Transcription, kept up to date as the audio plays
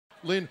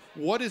Lynn,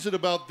 what is it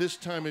about this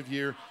time of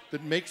year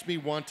that makes me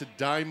want to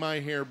dye my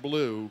hair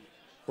blue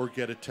or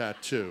get a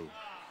tattoo?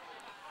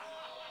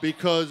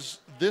 Because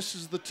this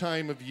is the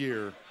time of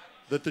year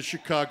that the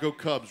Chicago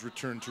Cubs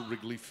return to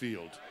Wrigley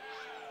Field.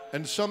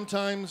 And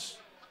sometimes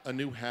a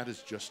new hat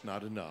is just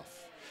not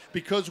enough.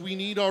 Because we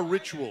need our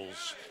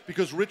rituals.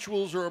 Because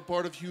rituals are a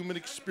part of human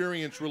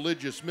experience,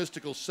 religious,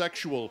 mystical,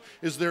 sexual.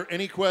 Is there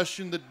any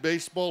question that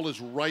baseball is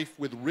rife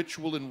with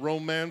ritual and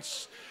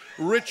romance?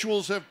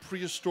 Rituals have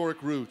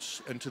prehistoric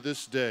roots, and to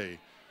this day,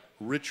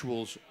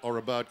 rituals are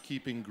about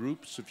keeping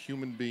groups of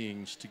human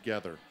beings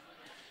together.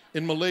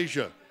 In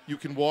Malaysia, you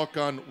can walk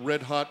on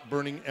red-hot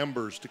burning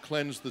embers to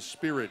cleanse the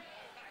spirit,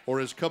 or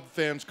as Cub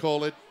fans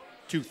call it,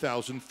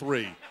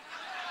 2003.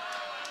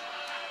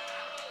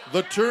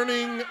 The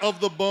turning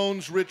of the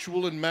bones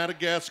ritual in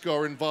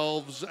Madagascar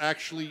involves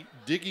actually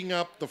digging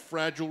up the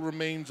fragile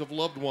remains of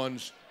loved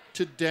ones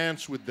to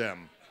dance with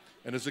them.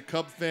 And as a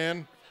Cub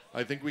fan,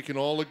 I think we can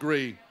all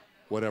agree,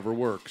 whatever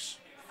works.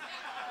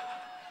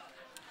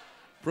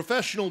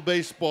 Professional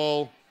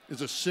baseball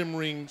is a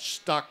simmering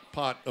stock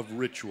pot of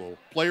ritual.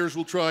 Players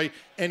will try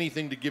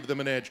anything to give them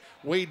an edge.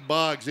 Wade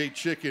Boggs ate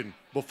chicken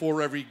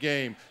before every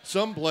game.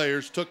 Some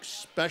players took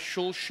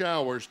special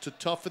showers to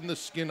toughen the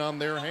skin on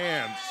their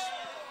hands.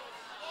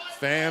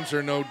 Fans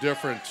are no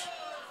different.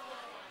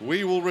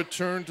 We will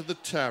return to the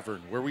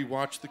tavern where we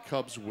watch the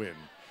Cubs win.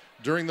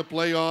 During the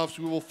playoffs,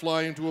 we will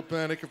fly into a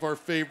panic if our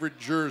favorite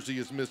jersey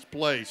is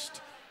misplaced.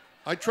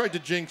 I tried to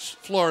jinx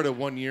Florida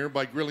one year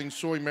by grilling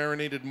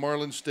soy-marinated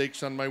marlin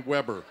steaks on my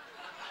Weber.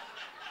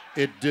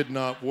 It did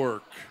not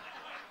work.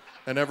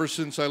 And ever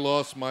since I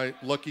lost my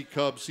lucky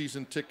Cubs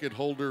season ticket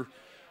holder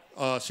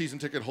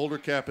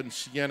cap in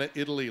Siena,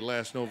 Italy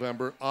last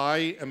November,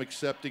 I am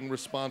accepting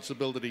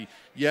responsibility.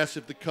 Yes,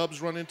 if the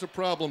Cubs run into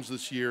problems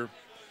this year,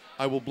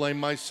 I will blame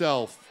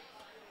myself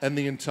and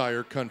the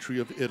entire country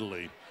of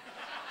Italy.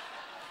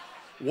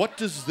 What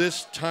does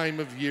this time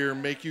of year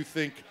make you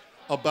think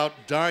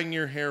about dyeing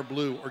your hair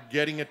blue or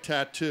getting a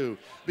tattoo?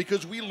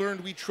 Because we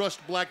learned we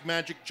trust black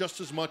magic just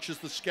as much as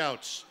the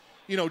Scouts.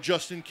 You know,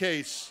 just in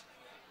case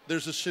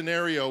there's a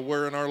scenario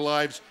where in our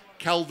lives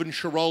Calvin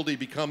Schiraldi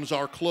becomes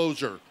our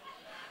closer.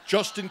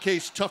 Just in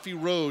case Tuffy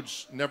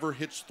Rhodes never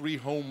hits 3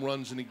 home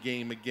runs in a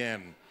game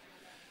again.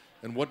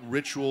 And what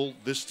ritual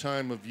this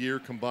time of year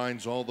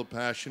combines all the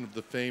passion of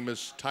the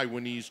famous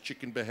Taiwanese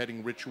chicken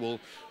beheading ritual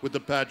with the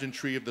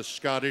pageantry of the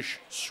Scottish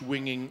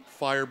swinging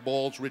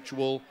fireballs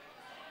ritual?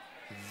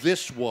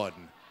 This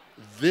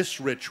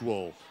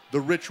ritual,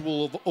 the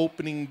ritual of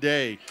opening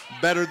day,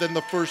 better than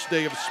the first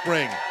day of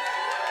spring.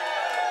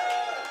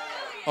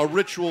 A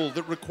ritual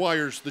that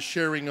requires the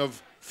sharing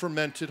of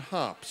fermented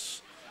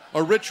hops.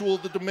 A ritual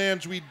that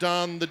demands we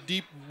don the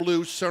deep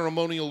blue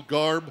ceremonial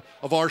garb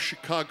of our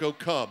Chicago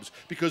Cubs.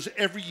 Because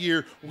every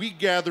year we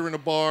gather in a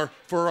bar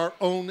for our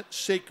own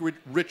sacred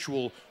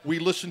ritual. We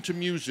listen to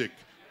music,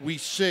 we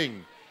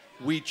sing,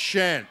 we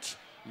chant,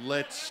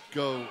 "Let's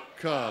go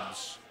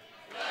Cubs."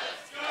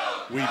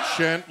 Let's go. We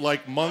chant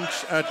like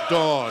monks at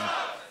dawn.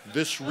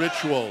 This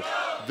ritual,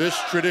 this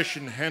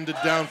tradition handed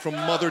down from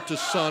mother to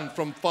son,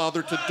 from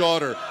father to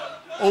daughter.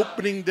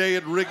 Opening day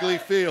at Wrigley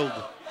Field.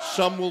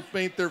 Some will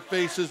paint their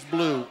faces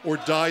blue or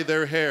dye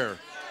their hair.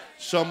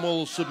 Some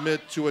will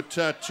submit to a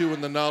tattoo in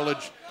the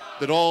knowledge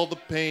that all the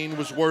pain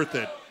was worth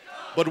it.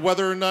 But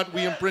whether or not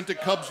we imprint a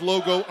Cubs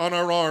logo on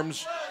our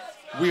arms,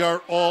 we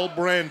are all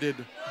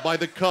branded by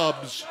the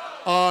Cubs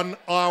on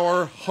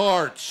our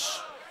hearts.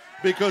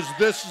 Because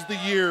this is the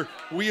year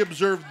we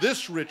observe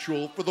this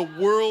ritual for the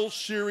World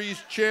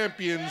Series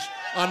champions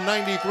on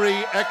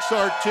 93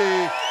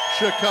 XRT,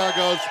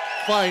 Chicago's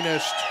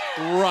finest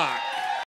rock.